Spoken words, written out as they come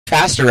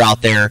faster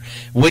out there.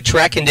 With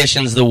track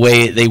conditions the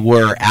way they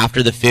were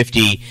after the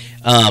 50,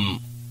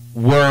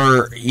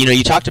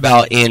 you talked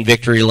about in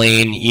Victory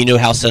Lane, you know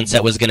how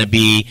Sunset was going to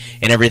be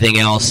and everything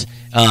else.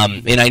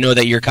 And I know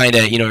that you're kind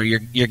of,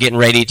 you're getting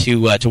ready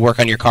to work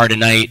on your car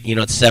tonight.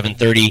 It's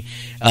 7:30.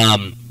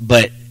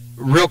 But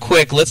real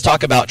quick, let's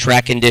talk about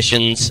track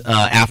conditions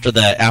after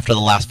the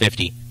last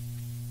 50.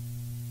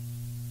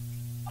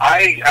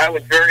 I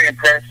was very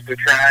impressed with the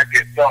track.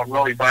 It felt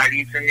really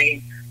bitey to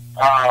me.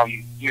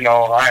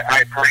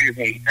 I praise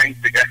and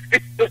thank the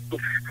guys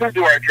who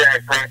do our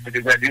track practice,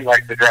 because I do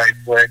like the drive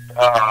slick.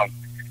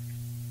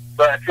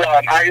 But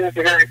it was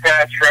a very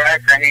fast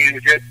track. I mean, it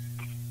was just,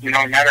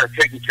 a matter of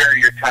taking care of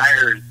your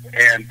tires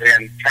and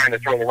trying to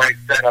throw the right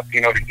setup, to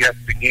get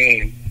the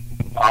game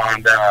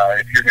on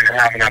if you're going to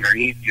have it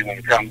underneath you when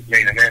it comes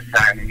main event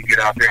time and you get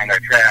out there on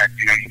that track.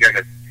 You got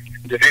a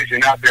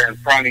division out there in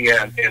front of you,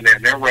 and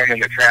then they're running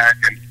the track,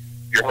 and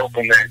you're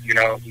hoping that,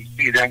 you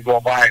see them go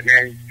by,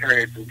 man, he's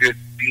turning some good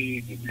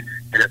speed,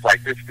 and it's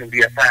like, this is going to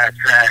be a fast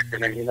track,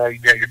 and then, you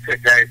got your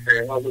pit guys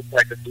saying, oh, it looks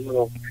like it's a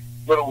little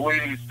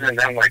loose,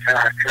 and I'm like,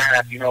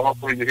 crap,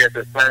 hopefully we get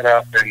this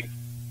setup, and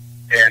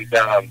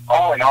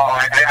all in all,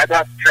 I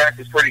thought the track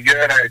was pretty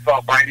good. It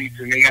felt bitey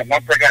to me, and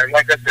once I got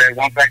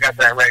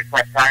that right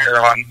front tire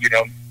on,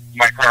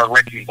 my car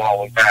wrecking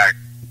ball was back,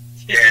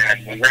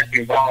 and when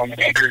wrecking ball and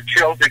motor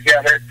chill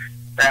together,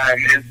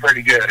 it's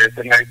pretty good. It's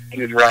a nice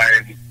smooth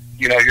ride.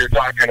 You're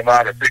talking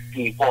about a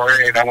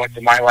 16.48. I went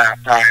to my lap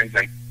times,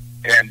 and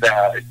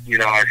I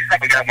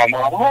got my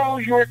mom, oh,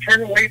 you were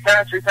turning way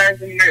faster times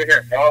than you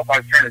here. No, I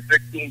was turning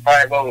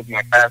 16.50 was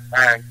my fast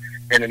time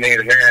in the main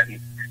event, and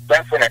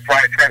that's what I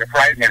try to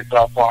pride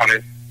myself on,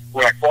 is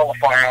what I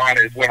qualify on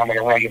is when I'm going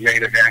to run the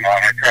main event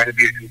on. I try to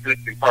be a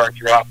consistent car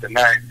throughout the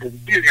night, because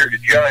it's easier to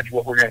judge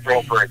what we're going to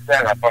throw for a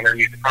setup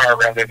underneath the car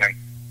rather than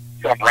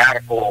some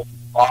radical,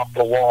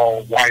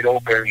 off-the-wall,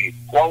 wide-open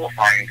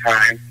qualifying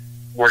time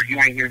where you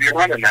ain't going to be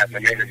running that in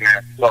the main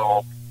event.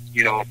 So,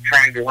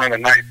 trying to run a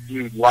nice,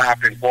 smooth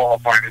lap in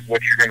qualifying is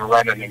what you're going to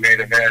run in the main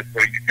event, so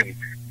you can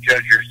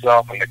judge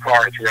yourself and the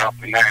car throughout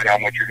the night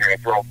on what you're going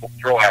to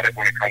throw at it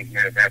when it comes to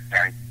main event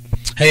time.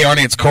 Hey,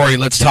 Arnie, it's Corey.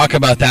 Let's talk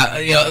about that.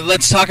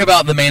 Let's talk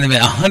about the main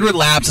event. 100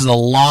 laps is a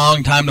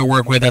long time to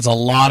work with. That's a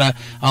lot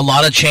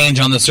of change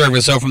on the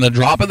surface. So from the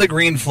drop of the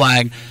green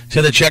flag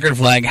to the checkered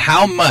flag,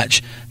 how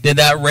much did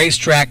that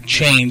racetrack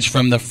change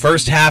from the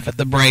first half at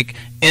the break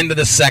into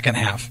the second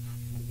half?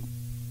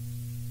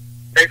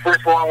 Hey,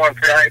 first of all, I want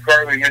to say hi,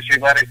 Corey. We miss you,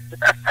 buddy.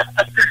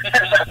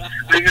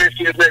 We miss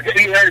you.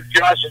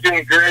 Josh is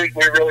doing great.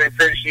 We really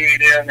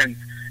appreciate him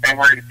and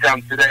where he's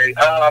come today.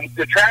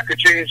 The track had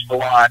changed a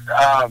lot.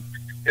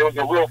 It was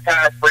a real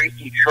fast,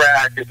 racy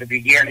track at the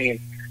beginning.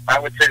 I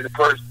would say the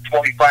first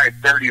 25,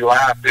 30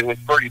 laps, it was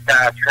pretty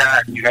fast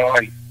track,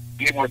 and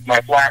even with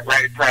my flat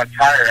right front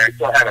tire, I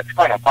still had a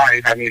ton of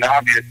bite. I mean,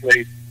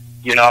 obviously,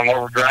 I'm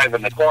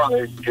overdriving the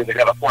corners because I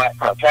got a flat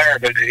front tire,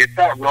 but it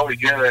felt really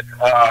good.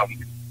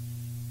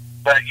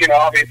 But,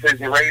 obviously, as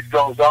the race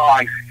goes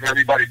on,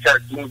 everybody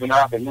starts moving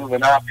up,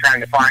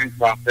 trying to find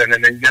something,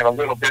 and then you got a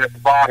little bit at the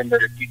bottom,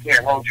 but if you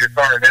can't hold your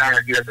car down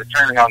or get a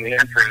turn on the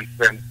entrance,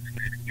 then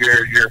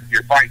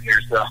you're fighting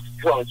yourself.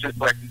 So it's just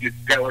like you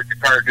just got to let the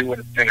car do what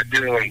it's going to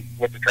do and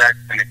what the track's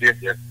going to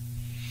give you.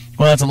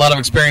 Well, that's a lot of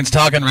experience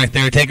talking right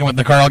there, taking what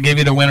the car will give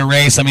you to win a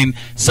race. I mean,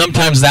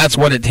 sometimes that's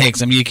what it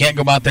takes. I mean, you can't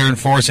go out there and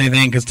force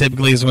anything, because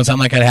typically when something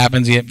like that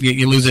happens,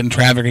 you lose it in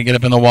traffic, you get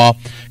up in the wall.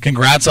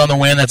 Congrats on the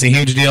win. That's a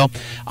huge deal.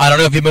 I don't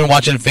know if you've been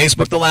watching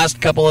Facebook the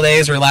last couple of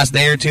days or last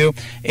day or two.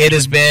 It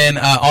has been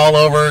all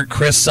over.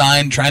 Chris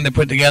Sign trying to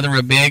put together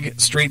a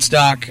big street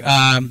stock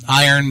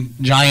Iron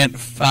Giant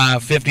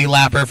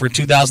 50-lapper for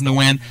 2,000 to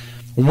win.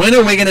 When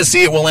are we going to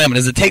see it at Willamette?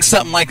 Does it take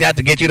something like that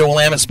to get you to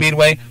Willamette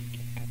Speedway?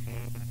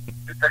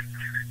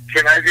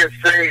 Can I just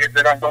say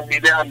that I'm going to be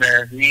down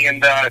there? Me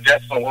and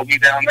Justin will be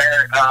down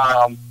there.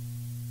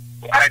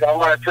 I don't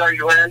want to tell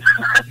you when.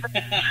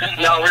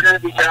 No, we're going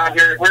to be down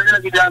here. We're going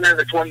to be down there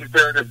the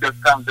 23rd of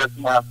this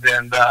month,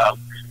 and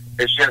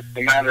it's just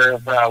a matter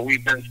of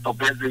we've been so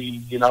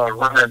busy,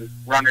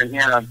 running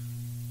him,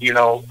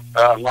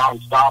 long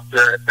stop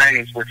there at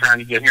things. We're trying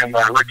to get him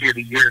Rookie of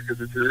the Year because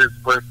this is his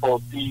first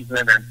full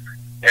season,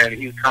 and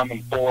he's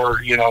coming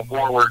forward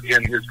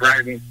in his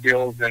driving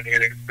skills, and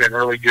it's been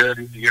really good.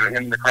 Him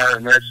in the car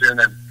in mission,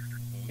 and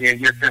he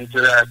gets into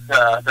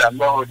that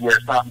mode where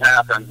something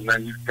happens, and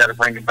then you've got to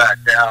bring him back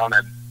down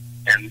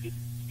and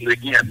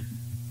again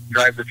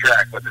drive the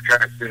track, but the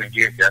track's going to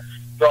give you.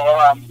 So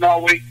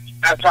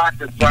I talked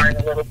to Brian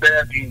a little bit.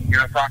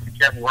 I talked to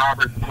Kevin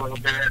Roberts a little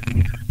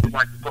bit. We'd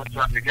like to put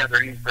something together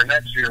for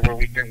next year where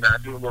we can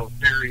do a little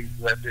series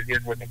that they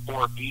did with the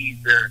 4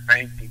 Bs there at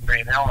Banks and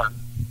St. Helens,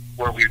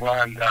 where we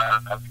run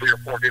 3 or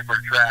 4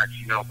 different tracks,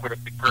 put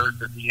up the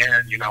curves at the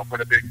end,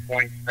 put a big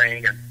points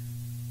thing,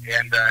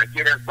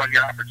 give everybody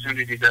the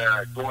opportunity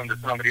to go into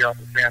somebody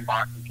else's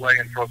sandbox and play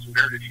and throw some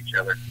dirt at each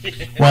other.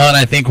 Well, and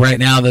I think right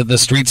now that the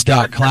street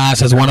stock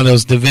class is one of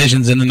those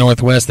divisions in the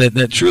Northwest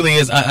that truly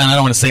is, and I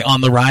don't want to say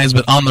on the rise,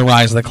 but on the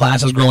rise. The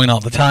class is growing all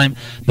the time.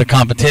 The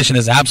competition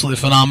is absolutely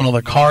phenomenal.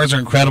 The cars are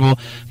incredible.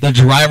 The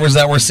drivers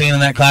that we're seeing in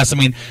that class, I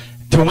mean,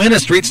 to win a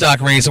street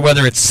stock race,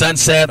 whether it's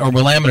Sunset or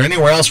Willamette or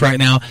anywhere else right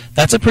now,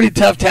 that's a pretty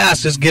tough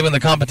task just given the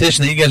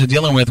competition that you guys are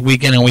dealing with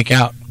week in and week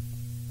out.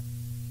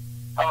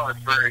 Oh,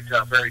 it's very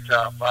tough, very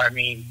tough. I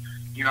mean,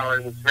 you know,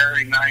 it was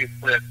very nice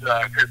that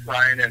Chris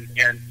Ryan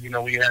and you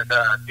know, we had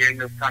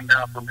Daniels come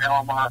down from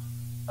Elma.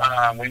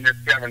 We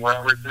missed Kevin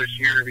Roberts this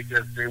year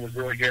because he was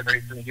really good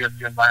racing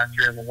against him last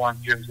year in the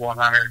Jim's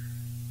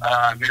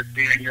 100. Missed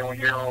Daniel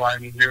Hill. I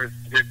mean, there was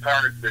good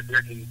cars that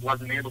he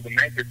wasn't able to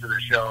make it to the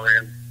show,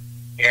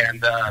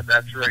 and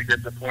that's really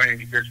disappointing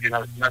because, you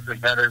know, it's nothing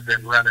better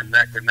than running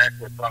neck to neck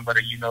with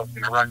somebody you know is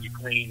going to run you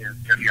clean and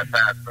it's going to be a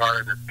fast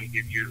car that's going to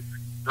give you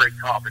great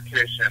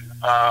competition.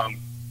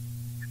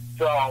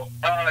 So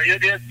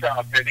it is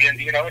tough, and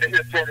you know, it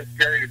is sort of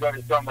scary to go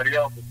to somebody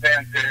else's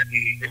Sunset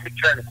and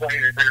try to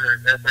play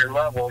at their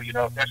level, you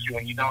know, especially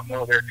when you don't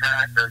know their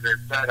track or their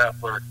setup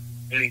or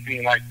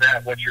anything like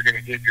that, what you're going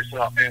to get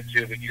yourself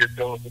into, but you just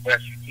go as the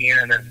best you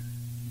can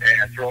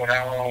and throw it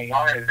out on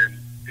line and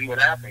see what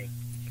happens.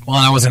 Well,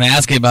 I was going to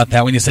ask you about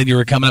that when you said you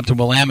were coming up to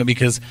Willamette,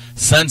 because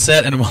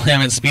Sunset and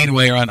Willamette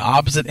Speedway are on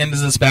opposite ends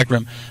of the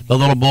spectrum. The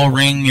little bull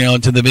ring, you know,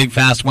 to the big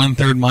fast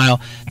 1/3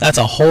 mile. That's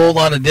a whole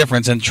lot of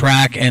difference in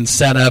track and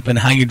setup and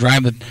how you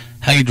drive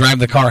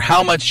the car.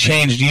 How much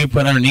change do you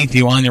put underneath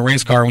you on your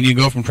race car when you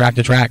go from track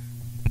to track?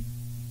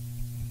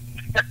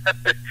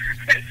 It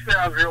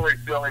sounds really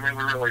silly. I mean,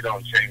 we really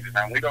don't change it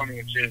now. We don't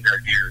even change our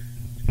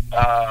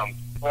gears.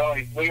 Well,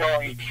 we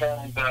only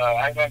turned,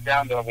 I went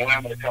down to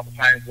Willamette a couple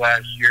times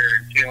last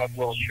year and came up a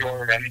little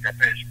short. I think I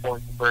finished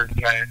fourth the first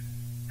night.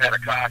 Had a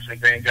caution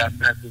thing, got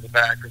sent to the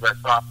back because I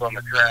stopped on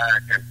the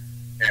track.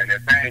 And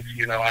at Banks,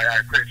 you know, I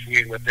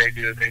appreciate what they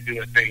do. They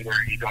do a thing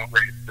where you don't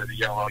race to the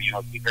yellow, you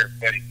know, keep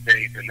everybody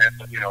safe. And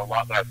that's, you know, a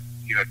lot less,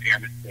 you know,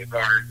 damage to the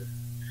cars.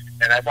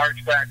 And I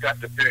marched back up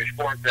to finish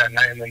fourth that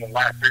night. And then the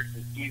last race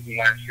of the season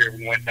last year,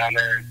 we went down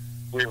there and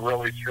we were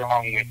really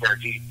strong with our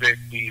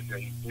G60s.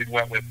 And we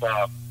went with,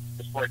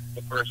 split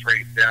the first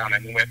race down,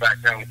 and we went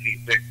back down with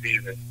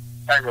G60s, and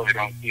I really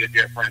don't see a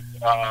difference.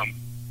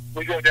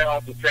 We go down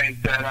with the same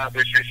setup.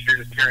 It's just you're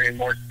just carrying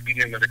more speed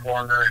into the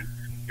corner, and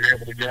you're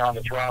able to get on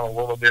the throttle a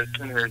little bit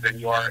sooner than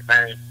you are at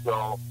Banks.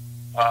 So,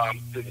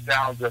 to the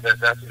sounds of it,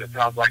 that's what it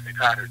sounds like the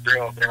Cottage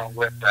Drill. They don't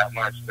lift that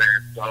much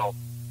there. So,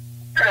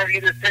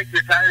 you just take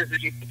your tires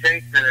that you can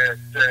take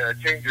to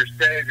change your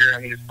stagger.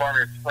 I mean, as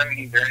far as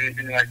springs or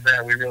anything like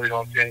that, we really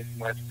don't change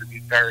much because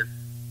these tires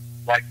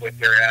like what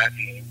they're at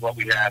and what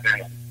we have in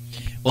them.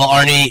 Well,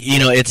 Arnie, you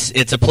know, it's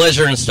a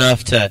pleasure and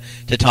stuff to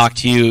talk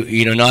to you,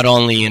 you know, not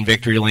only in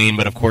Victory Lane,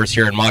 but of course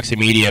here at Moxie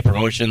Media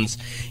Promotions,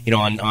 you know,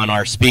 on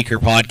our speaker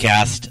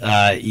podcast.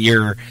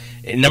 You're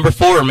number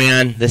 4,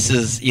 man. This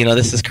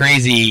is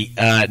crazy.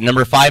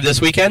 Number 5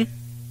 this weekend?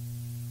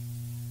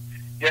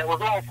 Yeah, we're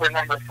going for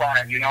number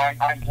 5. You know,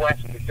 I'm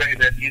blessed to say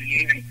that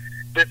even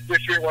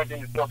this year wasn't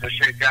even supposed to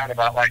shake down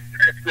about like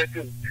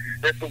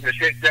this was a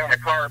shakedown a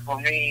car for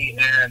me,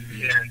 and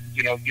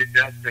you know, get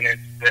Dustin and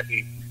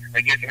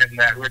getting him in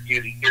that rookie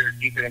of the year,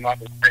 keeping him up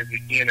as high as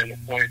we can, and the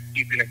point,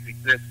 keeping him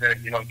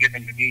consistent, you know,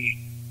 getting him to be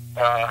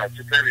a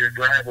superior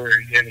driver,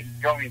 and he's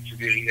going to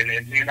be, and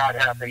it may not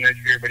happen this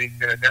year, but he's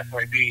going to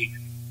definitely be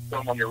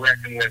someone to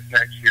reckon with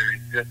next year.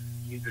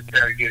 He's just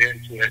got to get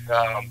into it.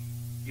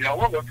 You know,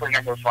 we'll look for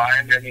number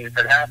 5. I mean, if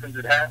it happens,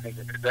 it happens.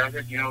 If it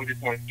doesn't, you know, we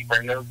just want to keep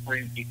our nose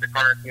clean, keep the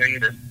car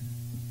clean, and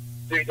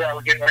see that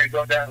we're getting ready to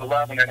go down to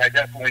 11, and I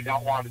definitely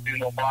don't want to do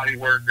no body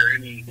work or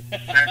any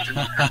mention.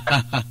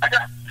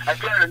 I'm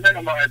trying to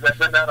minimize. I've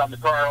been out on the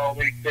car all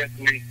week this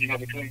week, you know,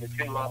 between the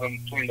 2 of them,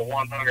 between the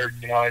 100,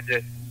 you know, it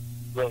just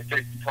really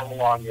takes a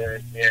toll on you,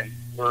 and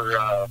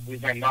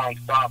we've been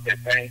nonstop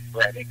at Banks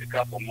for, I think, a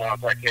couple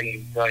months. I can't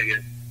even tell you.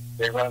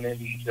 They run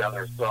into each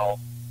other, so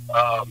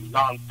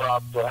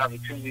nonstop. So having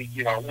 2 weeks,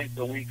 you know, at least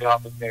a week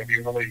off is going to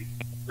be really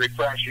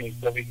refreshing,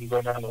 so we can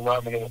go down to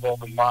 11 with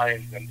open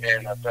minds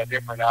and a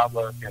different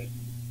outlook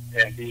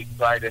and be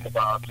excited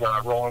about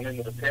rolling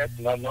into the pits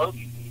and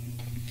unloading.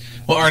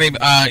 Well,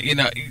 Arnie, you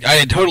know,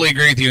 I totally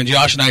agree with you. And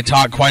Josh and I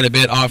talked quite a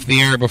bit off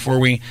the air before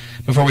we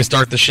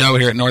start the show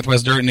here at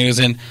Northwest Dirt News.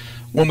 And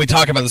when we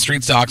talk about the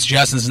street stocks,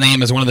 Justin's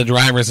name is one of the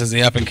drivers as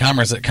the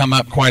up-and-comers that come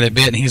up quite a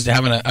bit, and he's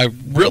having a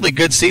really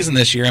good season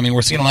this year. I mean,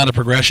 we're seeing a lot of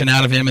progression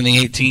out of him in the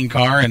 18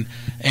 car, and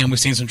we've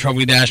seen some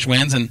Trophy Dash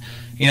wins, and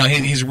you know,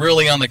 he's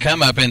really on the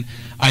come-up, and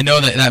I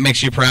know that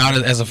makes you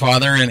proud as a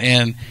father,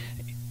 and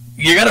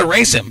you got to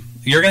race him.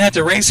 You're going to have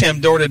to race him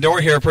door to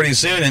door here pretty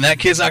soon, and that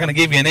kid's not going to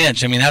give you an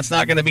inch. I mean, that's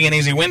not going to be an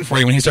easy win for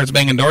you when he starts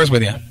banging doors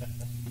with you.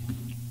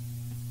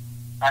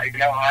 I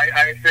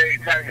say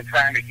time and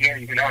time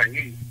again, you know,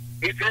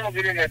 he throws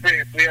it in the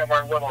face. We have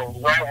our little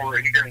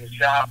rivalry here in the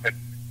shop, and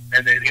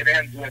it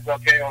ends with,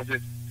 okay, I'll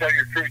just tell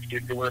your crew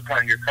chief to work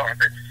on your car.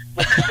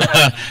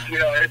 You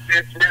know,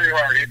 it's very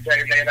hard.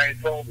 And I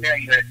told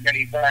him that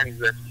many times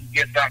that he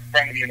gets out in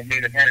front of you in a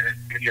minute, it's going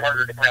to be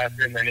harder to pass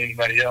him than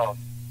anybody else.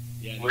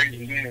 Yeah. The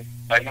reason being,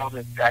 I know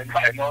this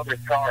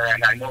car,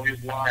 and I know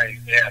his line,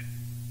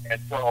 and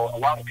so a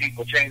lot of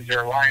people change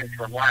their lines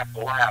from lap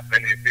to lap,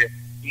 and if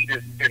he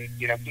just can,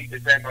 you know, keep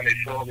his head on his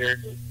shoulder,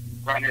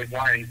 run his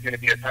line, he's going to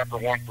be a tougher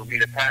one for me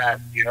to pass,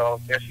 you know,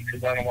 especially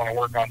because I don't want to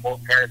work on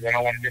both cars. I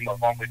don't want to give him a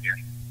bump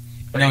again.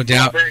 But no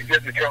doubt. He's very good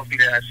in the trophy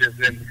dashes,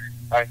 and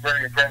I was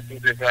very impressed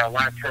with his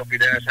last trophy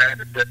dash. I had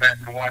to sit back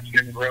and watch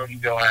him and Brody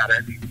go at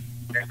it.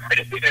 And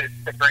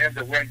for him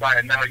to win by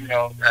a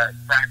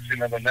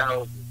fraction of a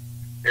nose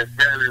is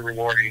very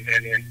rewarding.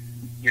 And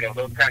you know,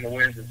 those kind of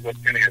wins is what's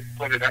going to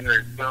put it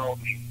under his belt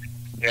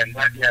and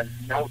let him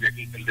know that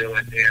he can do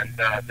it, and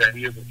that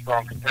he is a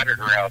strong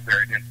competitor out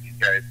there against these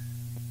guys.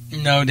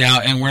 No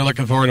doubt, and we're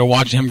looking forward to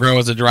watching him grow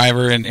as a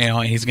driver, and you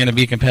know, he's going to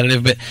be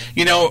competitive. But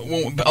you know,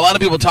 a lot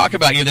of people talk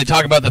about you. They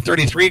talk about the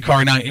 33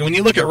 car. Now, when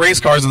you look at race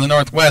cars in the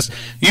Northwest,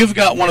 you've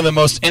got one of the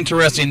most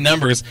interesting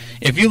numbers.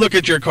 If you look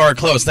at your car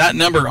close, that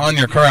number on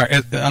your car,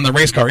 on the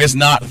race car, is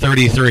not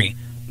 33.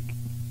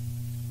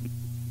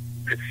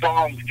 It's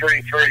Psalms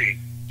 33.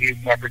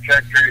 He's my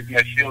protector. He's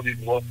my shield. He's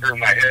the lifter of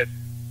my head.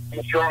 I'm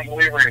a strong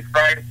believer in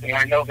Christ, and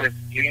I know that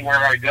anywhere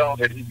I go,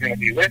 that he's going to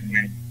be with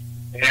me.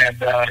 And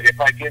if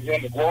I give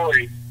him the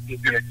glory,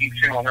 he's going to keep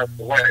showing us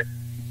the way.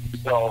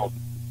 So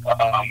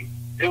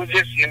it was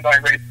just, you know, I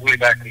raced way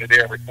back in the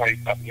day over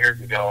 20-something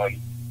years ago, and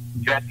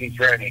Justin's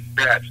driving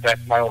Stretch.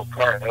 That's my old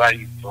car that I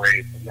used to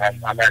race, and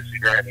I'm actually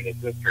driving his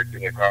sister in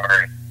the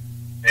car.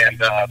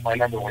 And my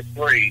number was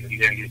 3,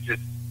 and then it's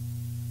just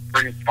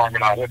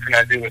brainstorming on what can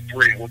I do with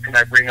 3? What can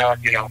I bring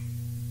out, you know,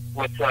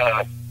 what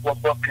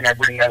book can I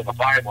bring out of the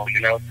Bible, you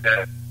know,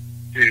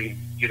 to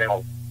you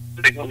know,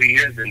 say who he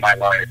is in my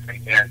life.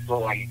 And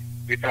so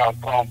we found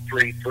Psalm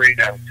 3:3,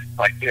 that was just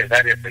like this.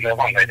 That hit the nail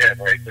on the head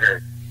right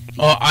there.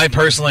 Well, I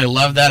personally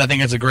love that. I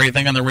think it's a great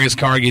thing on the race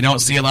car. You don't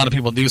see a lot of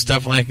people do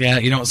stuff like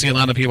that. You don't see a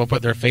lot of people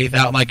put their faith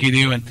out like you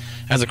do. And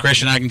as a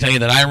Christian, I can tell you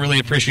that I really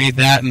appreciate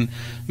that. And,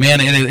 man,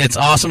 it's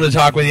awesome to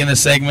talk with you in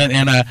this segment.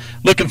 And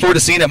looking forward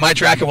to seeing it at my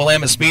track at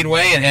Willamette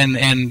Speedway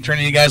and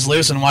turning you guys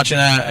loose and watching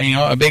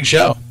a big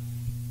show.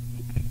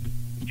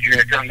 You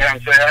going to come down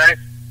and say hi?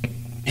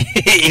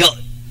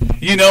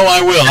 You know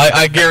I will.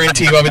 I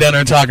guarantee you I'll be down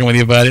there talking with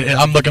you, but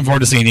I'm looking forward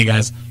to seeing you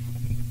guys.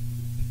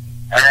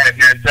 All right,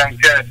 man. Sounds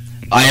good.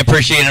 I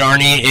appreciate it,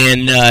 Arnie,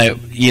 and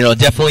you know,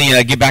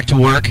 definitely get back to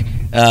work.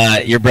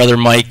 Your brother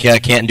Mike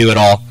can't do it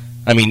all.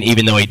 I mean,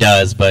 even though he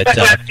does, but.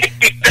 Well,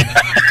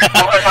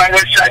 I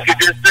wish I could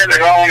just sit at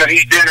home and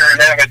eat dinner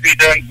and have it be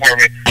done for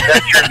me.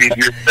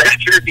 That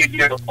should be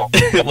beautiful.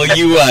 Well,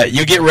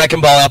 you get Wrecking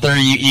Ball out there.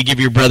 You give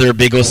your brother a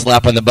big old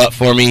slap on the butt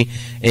for me,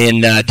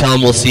 and tell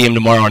him we'll see him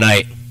tomorrow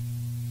night.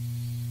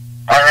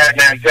 All right,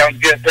 man. Sounds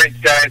good. Thanks,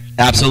 guys.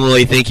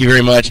 Absolutely. Thank you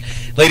very much.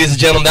 Ladies and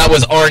gentlemen, that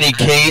was Arnie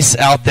Case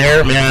out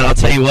there. Man, I'll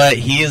tell you what,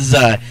 he is,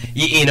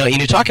 you know,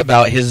 you talk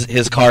about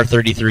his car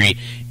 33,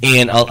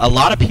 and a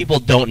lot of people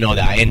don't know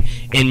that.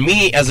 And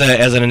me, as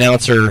an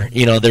announcer,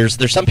 you know, there's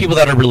some people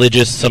that are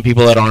religious, some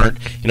people that aren't,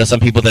 you know,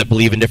 some people that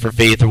believe in different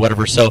faith or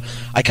whatever. So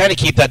I kind of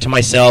keep that to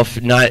myself,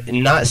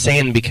 not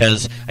saying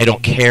because I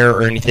don't care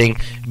or anything,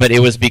 but it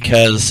was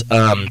because,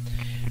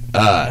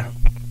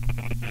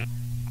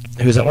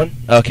 who's that one?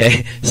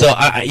 Okay. So,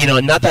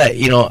 not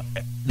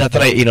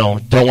that I, you know,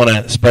 don't want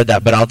to spread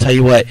that, but I'll tell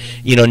you what,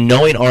 you know,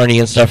 knowing Arnie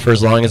and stuff for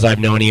as long as I've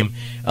known him,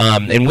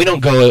 and we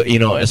don't go, you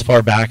know, as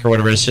far back or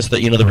whatever, it's just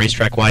that, you know, the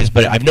racetrack-wise,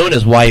 but I've known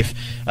his wife,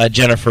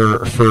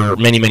 Jennifer, for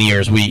many, many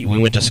years. We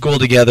went to school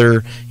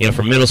together, you know,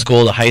 from middle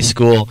school to high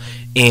school,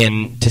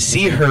 and to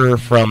see her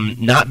from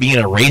not being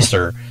a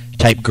racer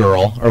type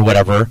girl or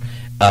whatever,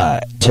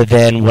 to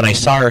then when I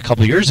saw her a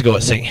couple years ago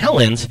at St.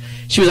 Helens,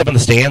 she was up in the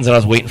stands, and I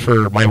was waiting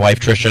for my wife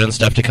Trisha and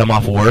stuff to come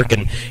off of work,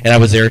 and I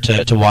was there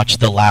to watch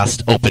the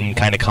last open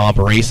kind of comp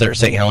race there at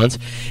St. Helens,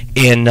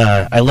 and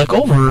I look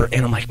over,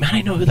 and I'm like, man,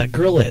 I know who that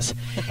girl is.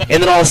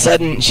 And then all of a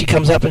sudden, she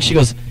comes up, and she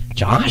goes,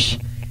 Josh?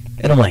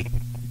 And I'm like,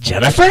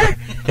 Jennifer?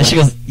 And she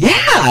goes,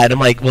 yeah. And I'm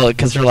like, well,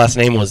 because her last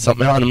name was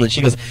something else, and then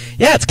she goes,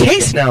 yeah, it's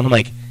Case now. And I'm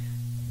like,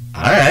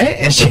 all right.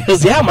 And she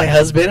goes, yeah, my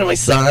husband and my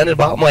son, and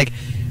I'm like,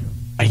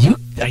 Are you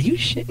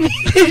shitting me?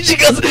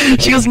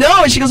 she goes,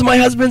 no. And she goes, my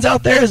husband's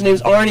out there. His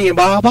name's Arnie, and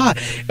blah, blah,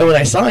 blah. And when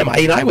I saw him,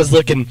 I was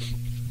looking.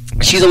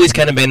 She's always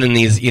kind of been in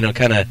these, you know,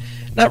 kind of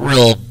not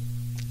real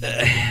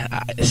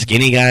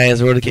skinny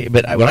guys or whatever.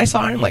 But when I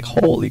saw her, I'm like,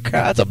 holy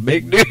crap, that's a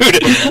big dude.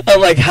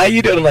 I'm like, how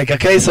you doing? I'm like,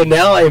 okay, so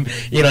now I'm,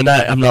 you know,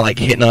 I'm not like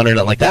hitting on her,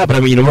 not like that. But I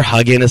mean, you know, we're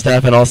hugging and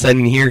stuff, and all of a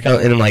sudden here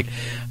comes, and I'm like,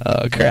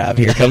 oh crap,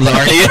 here comes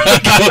Arnie.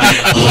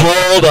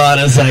 Hold on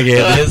a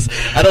second.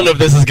 I don't know if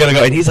this is gonna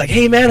go. And he's like,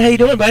 hey man, how you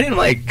doing, buddy? And I'm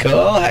like,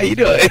 cool, how you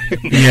doing?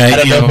 Yeah, I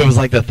don't know if it was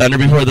like the thunder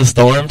before the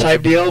storm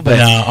type deal, but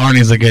no,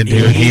 Arnie's a good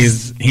dude.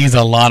 He's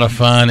a lot of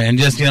fun, and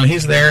just, you know,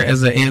 he's there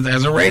as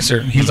a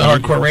racer. He's a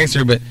hardcore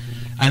racer, but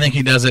I think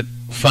he does it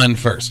fun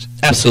first.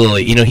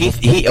 Absolutely. You know,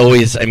 he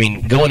always, I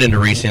mean, going into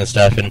racing and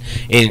stuff, and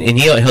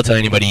he'll tell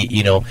anybody,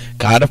 you know,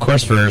 God, of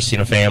course, first, you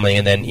know, family,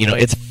 and then, you know,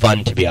 it's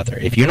fun to be out there.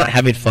 If you're not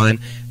having fun,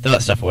 throw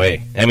that stuff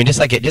away. I mean, just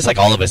like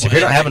all of us. If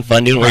you're not having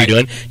fun doing what you're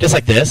doing, just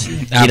like this,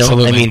 you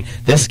know, I mean,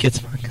 this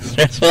gets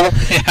stressful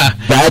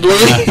badly.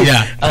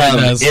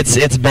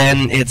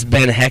 It's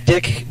been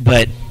hectic,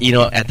 but, you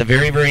know, at the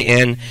very, very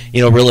end,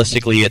 you know,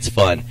 realistically, it's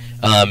fun.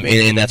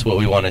 And that's what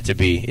we want it to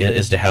be,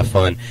 is to have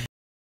fun.